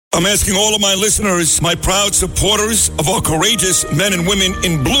I'm asking all of my listeners, my proud supporters of our courageous men and women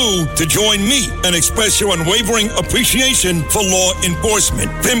in blue, to join me and express your unwavering appreciation for law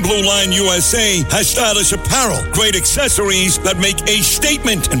enforcement. Thin Blue Line USA has stylish apparel, great accessories that make a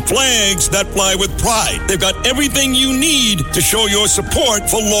statement, and flags that fly with pride. They've got everything you need to show your support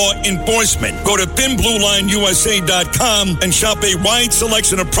for law enforcement. Go to thinbluelineusa.com and shop a wide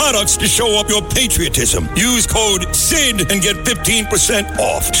selection of products to show up your patriotism. Use code SID and get 15%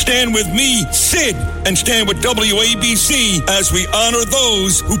 off. Stand with me, Sid, and stand with WABC as we honor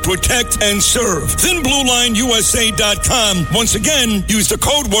those who protect and serve. ThinBlueLineUSA.com. Once again, use the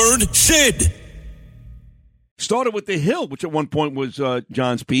code word SID. Started with The Hill, which at one point was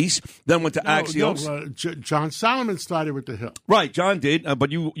John's piece, then went to Axios. John Solomon started with The Hill. Right, John did,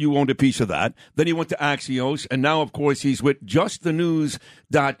 but you owned a piece of that. Then he went to Axios, and now, of course, he's with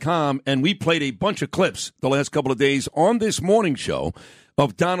JustTheNews.com, and we played a bunch of clips the last couple of days on this morning show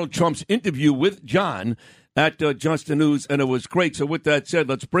of Donald Trump's interview with John at Just the News, and it was great. So with that said,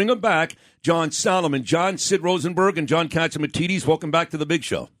 let's bring him back. John Solomon, John, Sid Rosenberg, and John Catsimatidis, welcome back to the big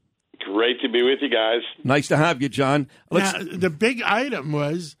show. Great to be with you guys. Nice to have you, John. Now, the big item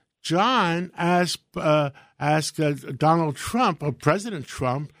was John asked Donald Trump, or President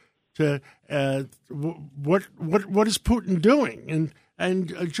Trump, to what is Putin doing?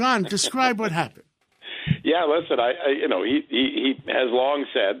 And John, describe what happened. Yeah, listen, he has long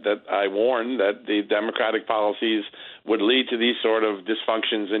said that I warned that the democratic policies would lead to these sort of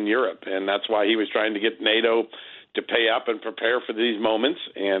dysfunctions in Europe, and that's why he was trying to get NATO to pay up and prepare for these moments.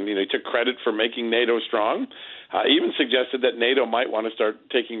 And he took credit for making NATO strong. He even suggested that NATO might want to start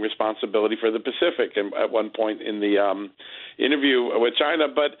taking responsibility for the Pacific at one point in the interview with China,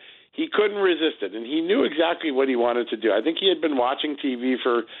 but he couldn't resist it, and he knew exactly what he wanted to do. I think he had been watching TV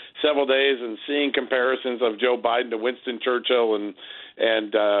for several days and seeing comparisons of Joe Biden to Winston Churchill and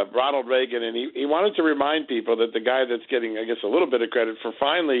Ronald Reagan, and he wanted to remind people that the guy that's getting, I guess, a little bit of credit for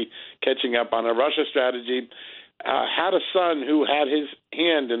finally catching up on a Russia strategy had a son who had his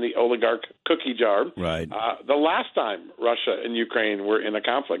hand in the oligarch cookie jar. Right. The last time Russia and Ukraine were in a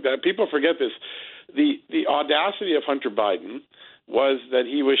conflict, people forget this. The audacity of Hunter Biden was that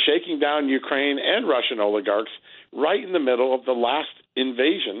he was shaking down Ukraine and Russian oligarchs right in the middle of the last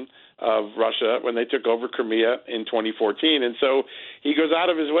invasion of Russia when they took over Crimea in 2014. And so he goes out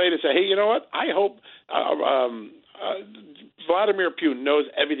of his way to say, hey, you know what? I hope Vladimir Putin knows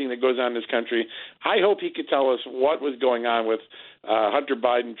everything that goes on in this country. I hope he could tell us what was going on with Hunter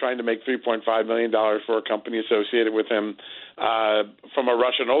Biden trying to make $3.5 million for a company associated with him from a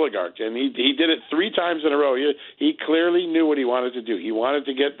Russian oligarch. And he did it 3 times in a row. He clearly knew what he wanted to do. He wanted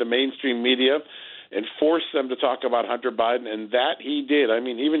to get the mainstream media and force them to talk about Hunter Biden, and that he did. I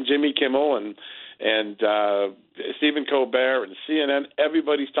mean, even Jimmy Kimmel and Stephen Colbert and CNN,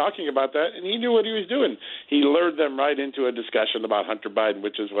 everybody's talking about that, and he knew what he was doing. He lured them right into a discussion about Hunter Biden,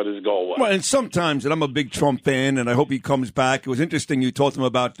 which is what his goal was. Well, and sometimes, and I'm a big Trump fan, and I hope he comes back. It was interesting you told him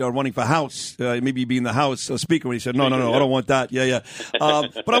about running for House, maybe being the House Speaker, when he said, no, I don't want that. Yeah.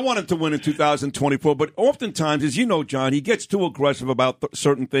 But I want him to win in 2024. But oftentimes, as you know, John, he gets too aggressive about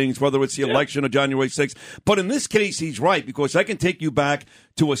certain things, whether it's the election or January 6th. But in this case, he's right, because I can take you back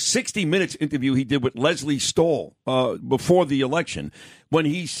to a 60 Minutes interview he did with Leslie Stahl before the election, when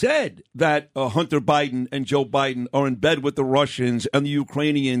he said that Hunter Biden and Joe Biden are in bed with the Russians and the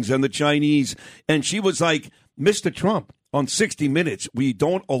Ukrainians and the Chinese. And she was like, Mr. Trump, on 60 Minutes, we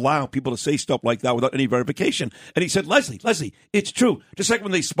don't allow people to say stuff like that without any verification. And he said, Leslie, it's true. Just like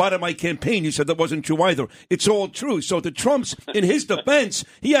when they spotted my campaign, you said that wasn't true either. It's all true. So to Trump's, in his defense,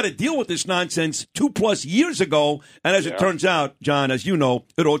 he had to deal with this nonsense 2+ years ago. And as it turns out, John, as you know,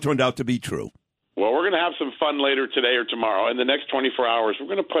 it all turned out to be true. Well, we're going to have some fun later today or tomorrow. In the next 24 hours, we're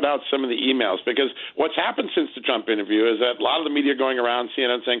going to put out some of the emails, because what's happened since the Trump interview is that a lot of the media going around,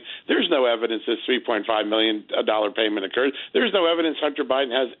 CNN, saying there's no evidence this $3.5 million payment occurred. There's no evidence Hunter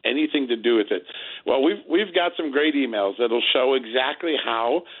Biden has anything to do with it. Well, we've got some great emails that'll show exactly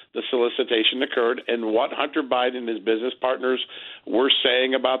how the solicitation occurred and what Hunter Biden and his business partners were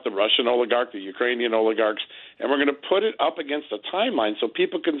saying about the Russian oligarch, the Ukrainian oligarchs, and we're going to put it up against a timeline so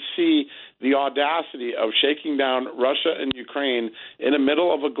people can see the audacity of shaking down Russia and Ukraine in the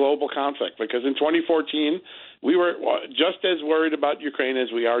middle of a global conflict. Because in 2014, we were just as worried about Ukraine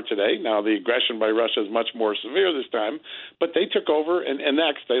as we are today. Now, the aggression by Russia is much more severe this time, but they took over and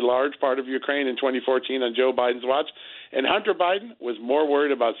annexed a large part of Ukraine in 2014 on Joe Biden's watch. And Hunter Biden was more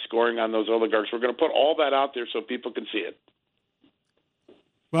worried about scoring on those oligarchs. We're going to put all that out there so people can see it.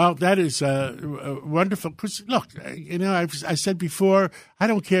 Well, that is wonderful. Because look, I said before, I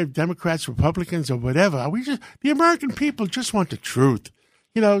don't care if Democrats, Republicans, or whatever. The American people just want the truth.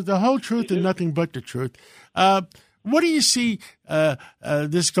 the whole truth and nothing but the truth. What do you see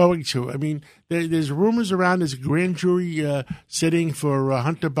this going to? I mean, there's rumors around there's a grand jury sitting for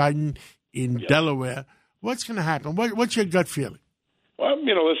Hunter Biden in Delaware. What's going to happen? What's your gut feeling? Well,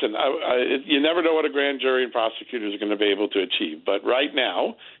 listen, you never know what a grand jury and prosecutors are going to be able to achieve. But right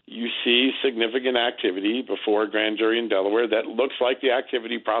now, you see significant activity before a grand jury in Delaware that looks like the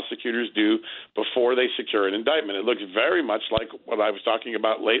activity prosecutors do before they secure an indictment. It looks very much like what I was talking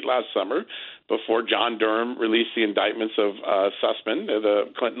about late last summer before John Durham released the indictments of Sussman,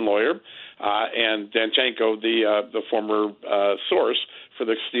 the Clinton lawyer, and Danchenko, the former source for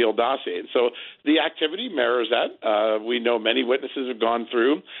the Steele dossier. And so the activity mirrors that. We know many witnesses have gone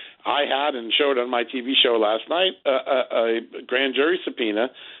through. I had and showed on my TV show last night a grand jury subpoena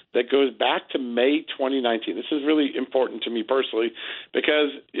that goes back to May 2019. This is really important to me personally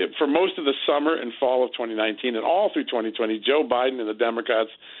because for most of the summer and fall of 2019 and all through 2020, Joe Biden and the Democrats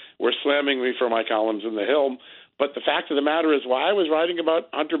were slamming me for my columns in The Hill. But the fact of the matter is, while I was writing about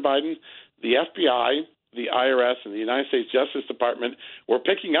Hunter Biden, the FBI, the IRS, and the United States Justice Department were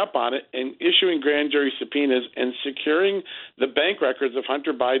picking up on it and issuing grand jury subpoenas and securing the bank records of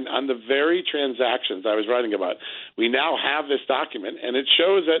Hunter Biden on the very transactions I was writing about. We now have this document, and it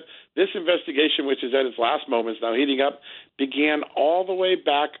shows that this investigation, which is at its last moments now heating up, began all the way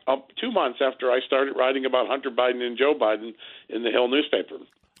back up 2 months after I started writing about Hunter Biden and Joe Biden in the Hill newspaper.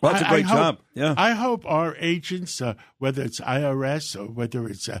 Well, that's a great job. Yeah, I hope our agents, whether it's IRS or whether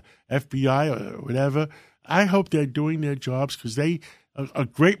it's FBI or whatever, I hope they're doing their jobs because a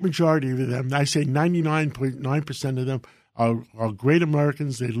great majority of them, I say 99.9% of them, are great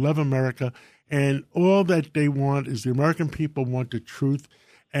Americans. They love America, and all that they want is the American people want the truth.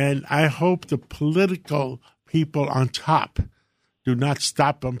 And I hope the political people on top do not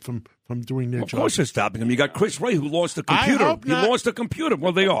stop them from doing their job. Of course they're stopping them. You got Chris Wray, who lost the computer. I hope not. He lost the computer.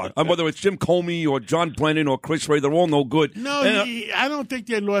 Well, they are. Whether it's Jim Comey or John Brennan or Chris Wray, they're all no good. No, I don't think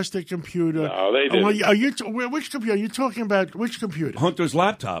they lost their computer. No, they didn't. Which computer? Are you talking about which computer? Hunter's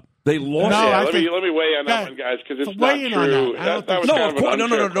laptop. They lost it. it. Let me weigh in on that one, guys, because it's not true.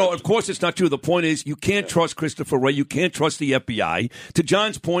 No. Of course it's not true. The point is you can't trust Christopher Wray. You can't trust the FBI. To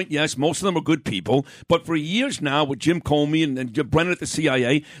John's point, yes, most of them are good people. But for years now with Jim Comey and Brennan at the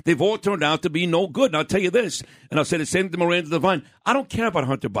CIA, they've all turned out to be no good. And I'll tell you this, and I'll say the same to Miranda Devine. I don't care about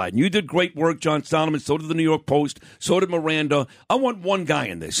Hunter Biden. You did great work, John Solomon. So did the New York Post. So did Miranda. I want one guy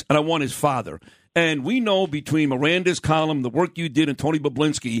in this, and I want his father. And we know between Miranda's column, the work you did, and Tony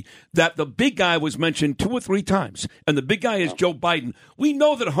Bobulinski, that the big guy was mentioned 2 or 3 times. And the big guy is Joe Biden. We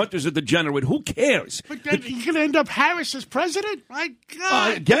know that Hunter's a degenerate. Who cares? But then you're going to end up Harris as president? My God.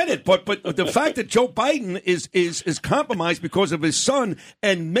 I get it. But the fact that Joe Biden is compromised because of his son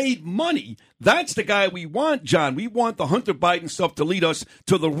and made money, that's the guy we want, John. We want the Hunter Biden stuff to lead us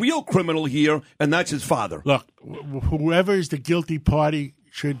to the real criminal here, and that's his father. Look, whoever is the guilty party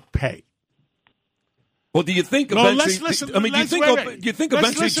should pay. Well, do you think eventually? Do you think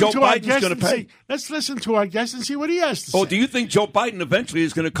eventually Joe Biden's going to pay? Let's listen to our guest and see what he has to say. Oh, do you think Joe Biden eventually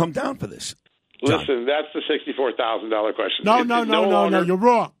is going to come down for this? John? Listen, that's the $64,000 question. No, you're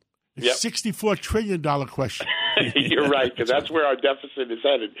wrong. It's Yep. $64 trillion question. You're right, because that's where our deficit is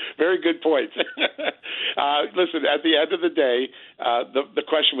headed. Very good point. Listen, at the end of the day, the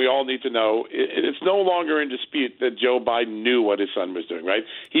question we all need to know, it's no longer in dispute that Joe Biden knew what his son was doing, right?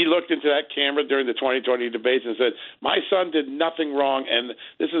 He looked into that camera during the 2020 debates and said, my son did nothing wrong, and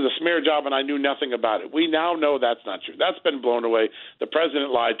this is a smear job, and I knew nothing about it. We now know that's not true. That's been blown away. The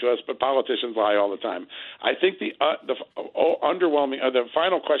president lied to us, but politicians lie all the time. I think the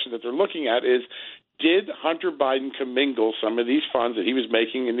final question that they're looking at is, did Hunter Biden commingle some of these funds that he was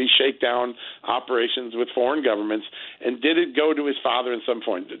making in these shakedown operations with foreign governments, and did it go to his father in some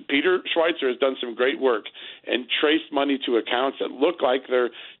form? Peter Schweitzer has done some great work and traced money to accounts that look like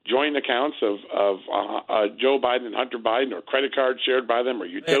they're joint accounts of Joe Biden and Hunter Biden, or credit cards shared by them, or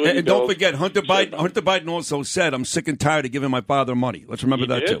utility and don't forget, Hunter Biden also said, I'm sick and tired of giving my father money. Let's remember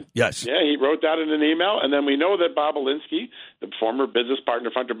that, too. Yes. Yeah, he wrote that in an email. And then we know that Bob Alinsky, the former business partner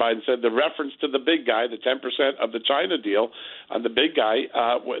of Hunter Biden, said the reference to the big guy, the 10% of the China deal on the big guy,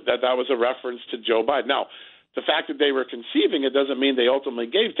 that was a reference to Joe Biden. Now, the fact that they were conceiving it doesn't mean they ultimately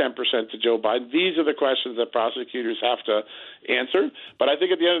gave 10% to Joe Biden. These are the questions that prosecutors have to answer. But I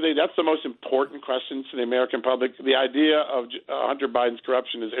think at the end of the day, that's the most important question to the American public. The idea of Hunter Biden's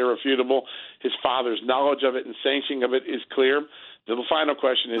corruption is irrefutable. His father's knowledge of it and sanctioning of it is clear. The final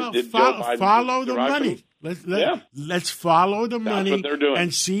question is, did Joe Biden follow the money? Let's follow the money what they're doing.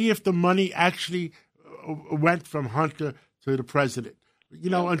 And see if the money actually went from Hunter to the president.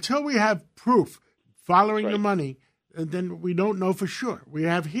 Until we have proof following the money, then we don't know for sure. We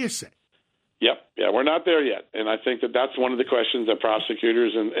have hearsay. Yep. Yeah, we're not there yet. And I think that that's one of the questions that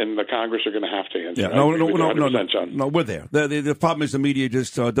prosecutors and the Congress are going to have to answer. Yeah, no, we're there. The problem is the media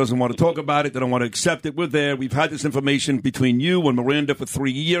just doesn't want to talk about it. They don't want to accept it. We're there. We've had this information between you and Miranda for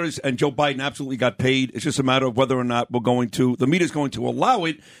 3 years, and Joe Biden absolutely got paid. It's just a matter of whether or not the media's going to allow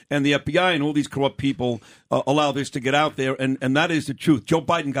it, and the FBI and all these corrupt people allow this to get out there, and that is the truth. Joe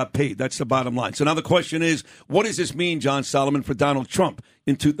Biden got paid. That's the bottom line. So now the question is, what does this mean, John Solomon, for Donald Trump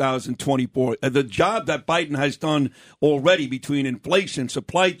in 2024? The job that Biden has done already between inflation,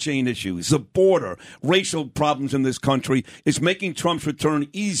 supply chain issues, the border, racial problems in this country is making Trump's return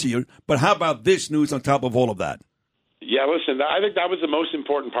easier. But how about this news on top of all of that? Yeah, listen, I think that was the most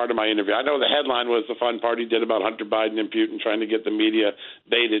important part of my interview. I know the headline was the fun part he did about Hunter Biden and Putin trying to get the media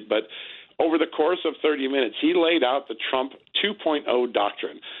baited, but over the course of 30 minutes, he laid out the Trump 2.0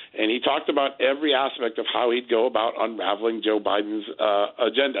 doctrine, and he talked about every aspect of how he'd go about unraveling Joe Biden's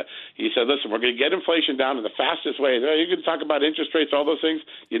agenda. He said, listen, we're going to get inflation down in the fastest way. You can talk about interest rates, all those things.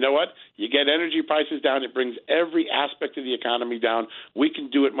 You know what? You get energy prices down. It brings every aspect of the economy down. We can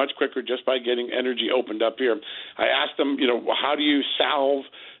do it much quicker just by getting energy opened up here. I asked him, how do you solve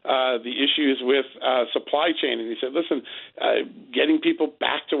the issues with supply chain? And he said, listen, getting people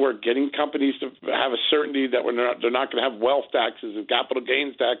back to work, getting companies to have a certainty that they're not going to have wealth taxes and capital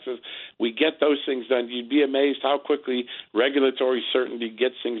gains taxes. We get those things done. You'd be amazed how quickly regulatory certainty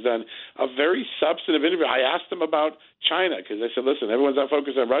gets things done. A very substantive interview. I asked him about China because I said, listen, everyone's not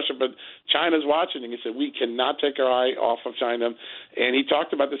focused on Russia, but China's watching. And he said, we cannot take our eye off of China. And he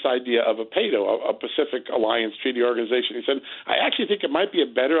talked about this idea of a PATO, a Pacific Alliance Treaty Organization. He said, I actually think it might be a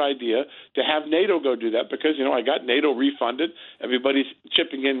better idea to have NATO go do that because, I got NATO refunded. Everybody's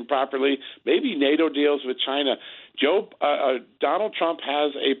chipping in properly. Maybe NATO deals with China. Donald Trump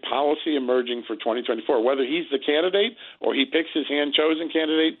has a policy emerging for 2024. Whether he's the candidate or he picks his hand-chosen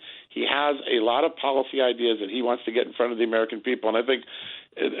candidate, he has a lot of policy ideas that he wants to get in front of the American people. And I think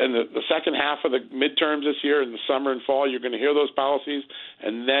in the second half of the midterms this year, in the summer and fall, you're going to hear those policies,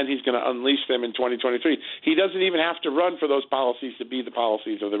 and then he's going to unleash them in 2023. He doesn't even have to run for those policies to be the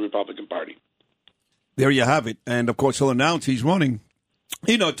policies of the Republican Party. There you have it. And, of course, he'll announce he's running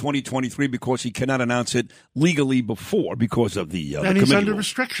 2023 because he cannot announce it legally before because of the and he's under rules.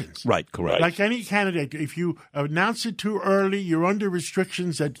 Restrictions. Right, correct. Like any candidate, if you announce it too early, you're under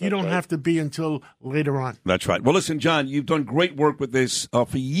restrictions that you don't have to be until later on. That's right. Well, listen, John, you've done great work with this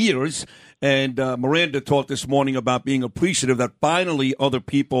for years, and Miranda talked this morning about being appreciative that finally other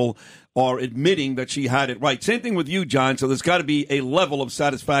people are admitting that she had it right. Same thing with you, John. So there's got to be a level of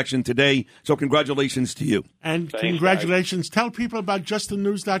satisfaction today. So congratulations to you. And congratulations. Tell people about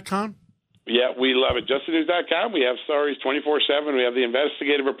justthenews.com. Yeah, we love it. JustTheNews.com. We have stories 24/7. We have the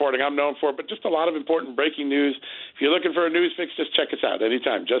investigative reporting I'm known for, but just a lot of important breaking news. If you're looking for a news fix, just check us out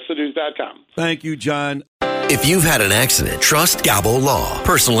anytime. JustTheNews.com. Thank you, John. If you've had an accident, trust Gabo Law.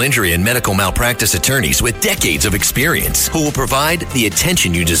 Personal injury and medical malpractice attorneys with decades of experience who will provide the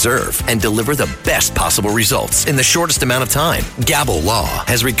attention you deserve and deliver the best possible results in the shortest amount of time. Gabo Law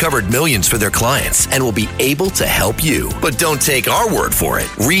has recovered millions for their clients and will be able to help you. But don't take our word for it.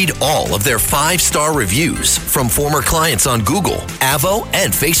 Read all of their 5-star reviews from former clients on Google, Avo,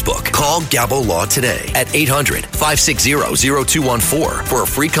 and Facebook. Call Gabo Law today at 800-560-0214 for a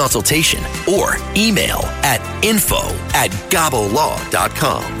free consultation or email at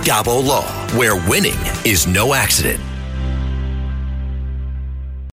info@gabolaw.com. Gabo Law, where winning is no accident.